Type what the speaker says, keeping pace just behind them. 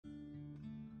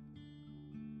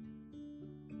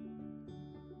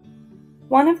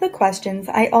One of the questions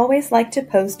I always like to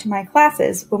pose to my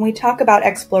classes when we talk about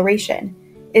exploration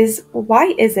is,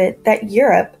 why is it that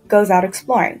Europe goes out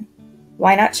exploring?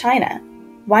 Why not China?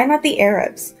 Why not the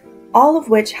Arabs? All of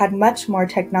which had much more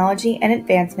technology and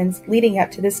advancements leading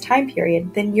up to this time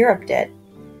period than Europe did.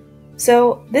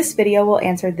 So this video will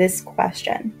answer this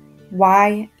question: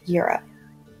 why Europe?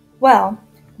 Well,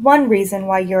 one reason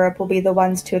why Europe will be the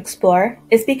ones to explore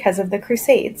is because of the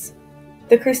Crusades.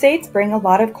 The Crusades bring a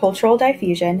lot of cultural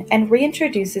diffusion and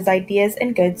reintroduces ideas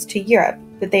and goods to Europe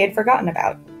that they had forgotten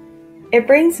about. It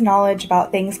brings knowledge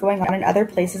about things going on in other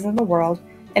places in the world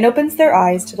and opens their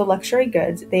eyes to the luxury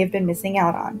goods they have been missing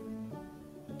out on.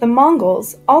 The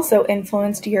Mongols also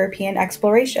influenced European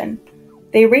exploration.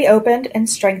 They reopened and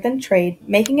strengthened trade,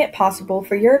 making it possible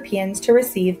for Europeans to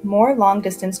receive more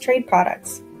long-distance trade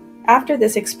products. After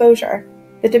this exposure,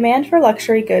 the demand for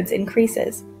luxury goods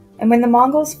increases, and when the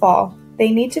Mongols fall, they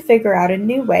need to figure out a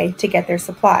new way to get their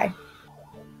supply.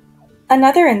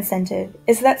 Another incentive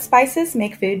is that spices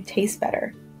make food taste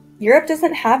better. Europe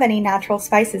doesn't have any natural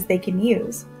spices they can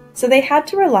use, so they had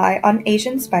to rely on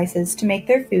Asian spices to make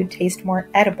their food taste more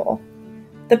edible.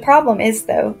 The problem is,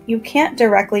 though, you can't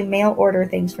directly mail order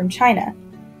things from China.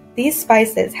 These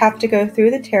spices have to go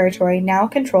through the territory now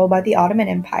controlled by the Ottoman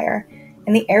Empire,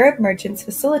 and the Arab merchants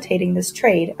facilitating this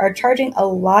trade are charging a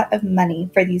lot of money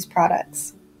for these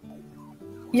products.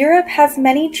 Europe has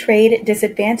many trade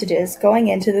disadvantages going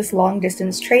into this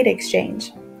long-distance trade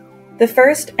exchange. The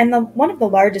first and one of the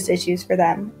largest issues for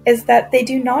them is that they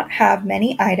do not have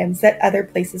many items that other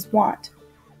places want.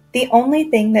 The only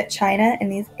thing that China and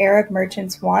these Arab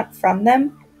merchants want from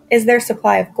them is their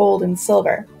supply of gold and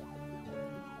silver.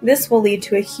 This will lead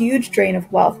to a huge drain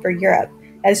of wealth for Europe,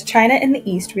 as China and the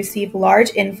East receive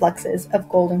large influxes of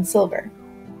gold and silver.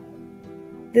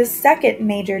 The second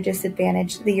major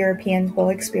disadvantage the Europeans will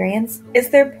experience is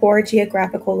their poor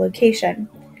geographical location.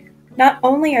 Not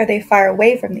only are they far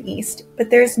away from the East, but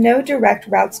there's no direct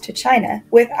routes to China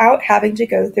without having to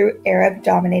go through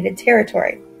Arab-dominated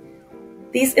territory.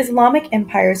 These Islamic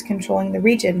empires controlling the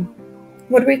region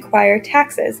would require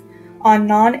taxes on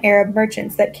non-Arab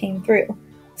merchants that came through.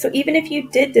 So even if you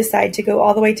did decide to go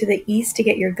all the way to the East to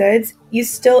get your goods, you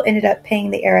still ended up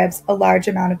paying the Arabs a large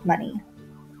amount of money.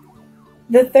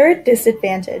 The third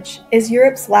disadvantage is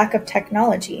Europe's lack of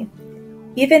technology.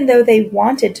 Even though they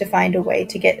wanted to find a way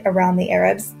to get around the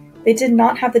Arabs, they did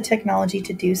not have the technology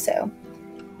to do so.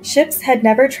 Ships had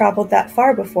never traveled that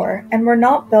far before and were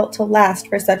not built to last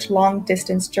for such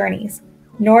long-distance journeys,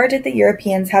 nor did the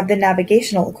Europeans have the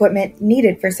navigational equipment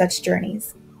needed for such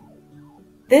journeys.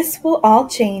 This will all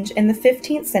change in the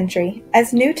 15th century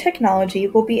as new technology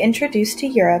will be introduced to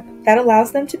Europe that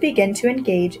allows them to begin to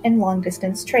engage in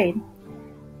long-distance trade.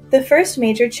 The first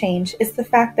major change is the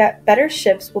fact that better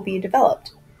ships will be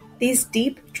developed. These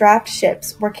deep draft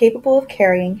ships were capable of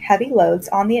carrying heavy loads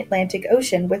on the Atlantic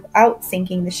Ocean without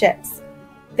sinking the ships.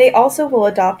 They also will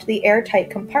adopt the airtight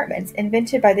compartments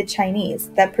invented by the Chinese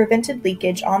that prevented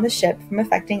leakage on the ship from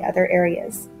affecting other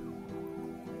areas.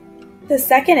 The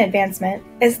second advancement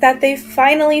is that they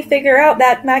finally figure out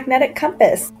that magnetic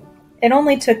compass. It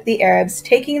only took the Arabs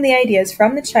taking the ideas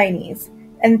from the Chinese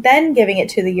and then giving it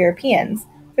to the Europeans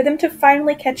for them to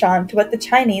finally catch on to what the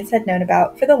Chinese had known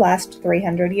about for the last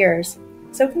 300 years.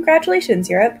 So congratulations,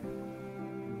 Europe!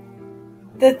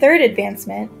 The third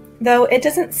advancement, though it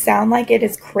doesn't sound like it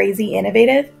is crazy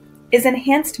innovative, is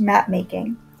enhanced map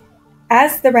making.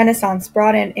 As the Renaissance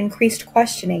brought in increased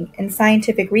questioning and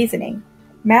scientific reasoning,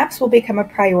 maps will become a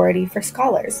priority for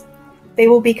scholars. They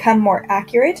will become more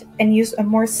accurate and use a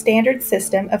more standard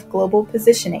system of global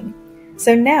positioning.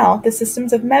 So now, the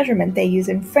systems of measurement they use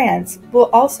in France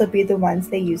will also be the ones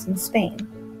they use in Spain.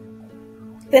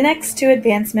 The next two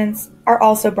advancements are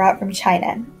also brought from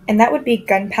China, and that would be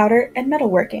gunpowder and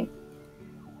metalworking.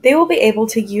 They will be able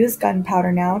to use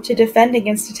gunpowder now to defend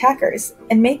against attackers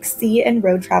and make sea and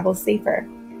road travel safer.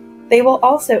 They will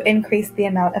also increase the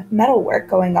amount of metalwork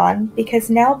going on because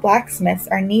now blacksmiths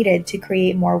are needed to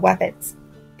create more weapons.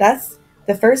 Thus,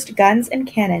 the first guns and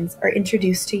cannons are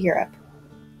introduced to Europe.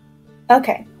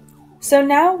 Okay, so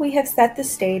now we have set the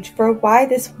stage for why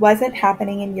this wasn't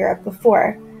happening in Europe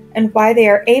before, and why they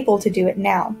are able to do it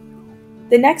now.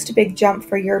 The next big jump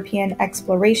for European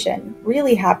exploration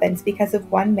really happens because of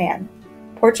one man,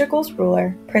 Portugal's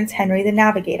ruler, Prince Henry the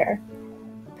Navigator.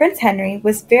 Prince Henry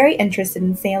was very interested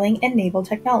in sailing and naval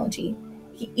technology.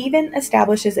 He even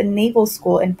establishes a naval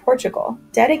school in Portugal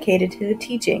dedicated to the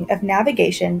teaching of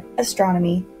navigation,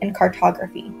 astronomy, and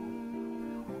cartography.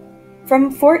 From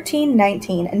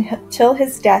 1419 until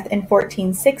his death in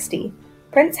 1460,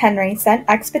 Prince Henry sent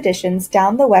expeditions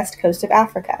down the west coast of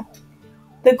Africa.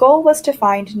 The goal was to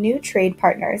find new trade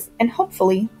partners and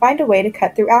hopefully find a way to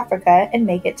cut through Africa and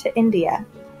make it to India.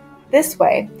 This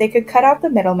way, they could cut out the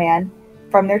middleman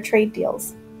from their trade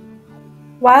deals.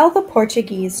 While the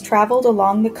Portuguese traveled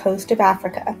along the coast of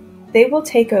Africa, they will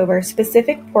take over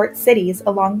specific port cities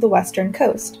along the western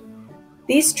coast.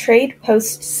 These trade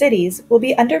post cities will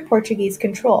be under Portuguese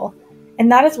control,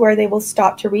 and that is where they will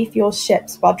stop to refuel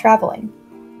ships while traveling.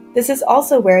 This is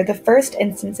also where the first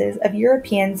instances of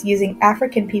Europeans using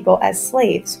African people as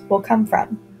slaves will come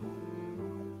from.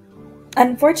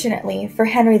 Unfortunately for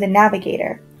Henry the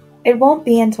Navigator, it won't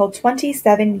be until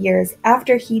 27 years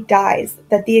after he dies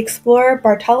that the explorer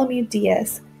Bartholomew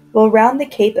Diaz will round the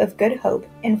Cape of Good Hope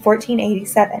in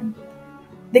 1487.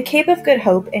 The Cape of Good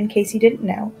Hope, in case you didn't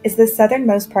know, is the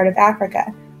southernmost part of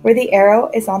Africa, where the arrow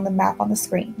is on the map on the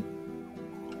screen.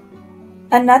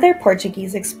 Another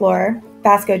Portuguese explorer,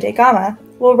 Vasco da Gama,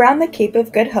 will round the Cape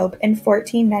of Good Hope in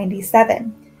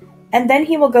 1497, and then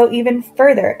he will go even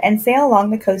further and sail along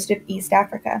the coast of East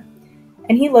Africa,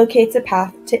 and he locates a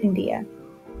path to India.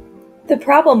 The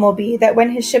problem will be that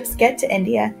when his ships get to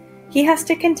India, he has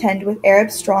to contend with Arab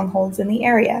strongholds in the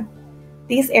area.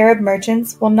 These Arab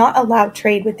merchants will not allow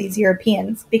trade with these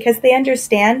Europeans because they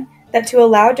understand that to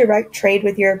allow direct trade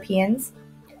with Europeans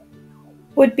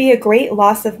would be a great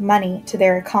loss of money to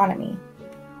their economy.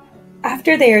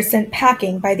 After they are sent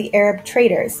packing by the Arab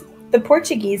traders, the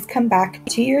Portuguese come back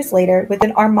 2 years later with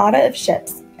an armada of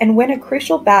ships and win a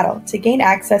crucial battle to gain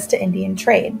access to Indian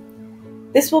trade.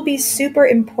 This will be super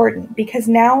important because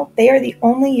now they are the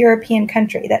only European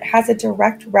country that has a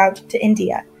direct route to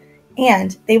India,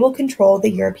 and they will control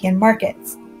the European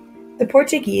markets. The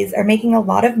Portuguese are making a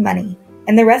lot of money,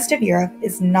 and the rest of Europe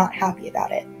is not happy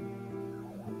about it.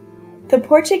 The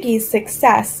Portuguese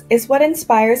success is what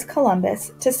inspires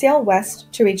Columbus to sail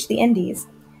west to reach the Indies.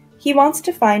 He wants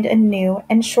to find a new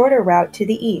and shorter route to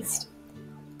the east.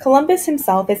 Columbus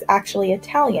himself is actually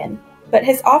Italian, but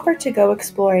his offer to go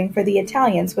exploring for the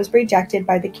Italians was rejected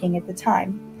by the king at the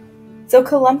time. So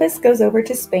Columbus goes over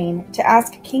to Spain to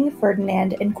ask King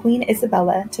Ferdinand and Queen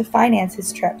Isabella to finance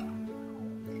his trip.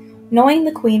 Knowing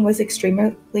the queen was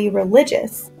extremely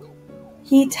religious,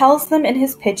 he tells them in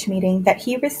his pitch meeting that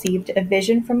he received a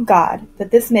vision from God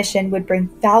that this mission would bring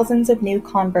thousands of new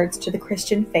converts to the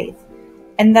Christian faith,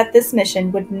 and that this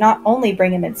mission would not only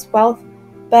bring immense wealth,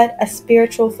 but a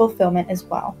spiritual fulfillment as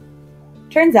well.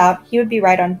 Turns out he would be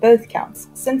right on both counts,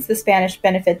 since the Spanish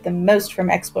benefit the most from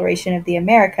exploration of the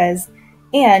Americas,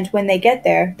 and when they get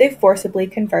there, they forcibly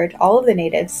convert all of the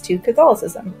natives to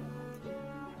Catholicism.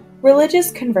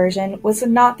 Religious conversion was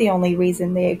not the only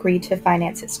reason they agreed to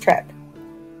finance his trip.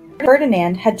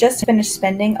 Ferdinand had just finished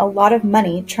spending a lot of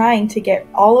money trying to get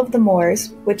all of the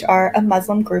Moors, which are a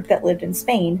Muslim group that lived in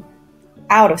Spain,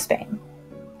 out of Spain,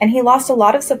 and he lost a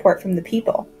lot of support from the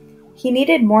people. He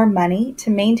needed more money to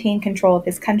maintain control of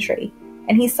his country,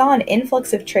 and he saw an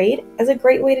influx of trade as a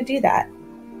great way to do that.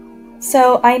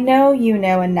 So I know you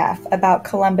know enough about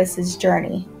Columbus's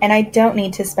journey, and I don't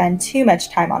need to spend too much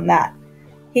time on that.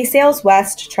 He sails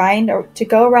west trying to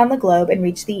go around the globe and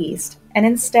reach the east, and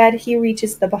instead he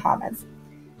reaches the Bahamas.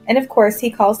 And of course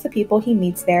he calls the people he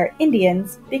meets there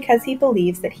Indians because he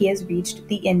believes that he has reached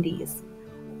the Indies.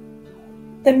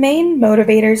 The main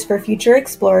motivators for future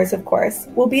explorers, of course,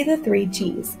 will be the 3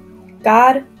 G's: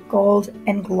 God, gold,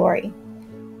 and glory.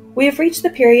 We have reached the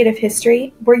period of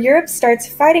history where Europe starts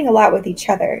fighting a lot with each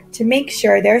other to make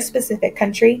sure their specific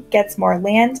country gets more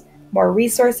land, more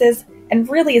resources, and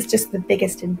really is just the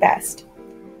biggest and best.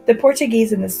 The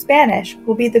Portuguese and the Spanish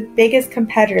will be the biggest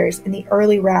competitors in the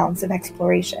early rounds of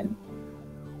exploration.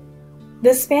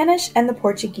 The Spanish and the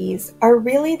Portuguese are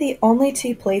really the only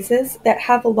 2 places that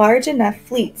have large enough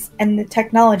fleets and the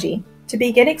technology to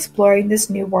begin exploring this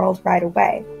new world right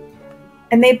away.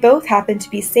 And they both happen to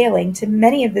be sailing to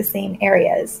many of the same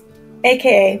areas,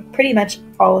 aka pretty much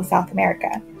all of South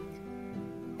America.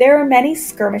 There are many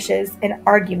skirmishes and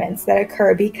arguments that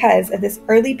occur because of this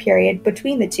early period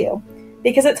between the 2,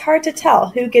 because it's hard to tell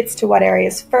who gets to what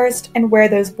areas first and where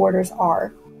those borders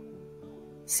are.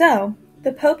 So,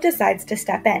 the Pope decides to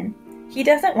step in. He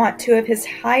doesn't want 2 of his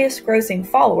highest grossing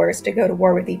followers to go to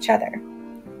war with each other.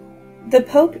 The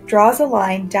Pope draws a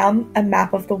line down a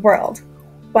map of the world,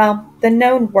 well, the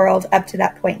known world up to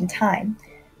that point in time,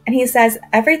 and he says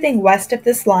everything west of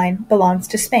this line belongs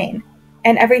to Spain,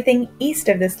 and everything east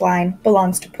of this line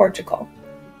belongs to Portugal.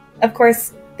 Of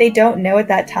course, they don't know at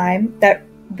that time that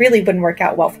really wouldn't work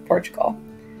out well for Portugal.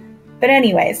 But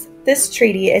anyways, this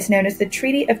treaty is known as the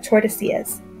Treaty of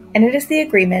Tordesillas, and it is the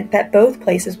agreement that both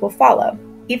places will follow,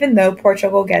 even though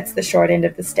Portugal gets the short end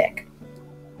of the stick.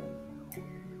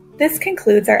 This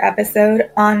concludes our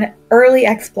episode on early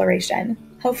exploration.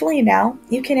 Hopefully now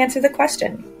you can answer the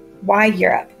question, why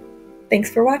Europe?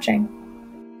 Thanks for watching.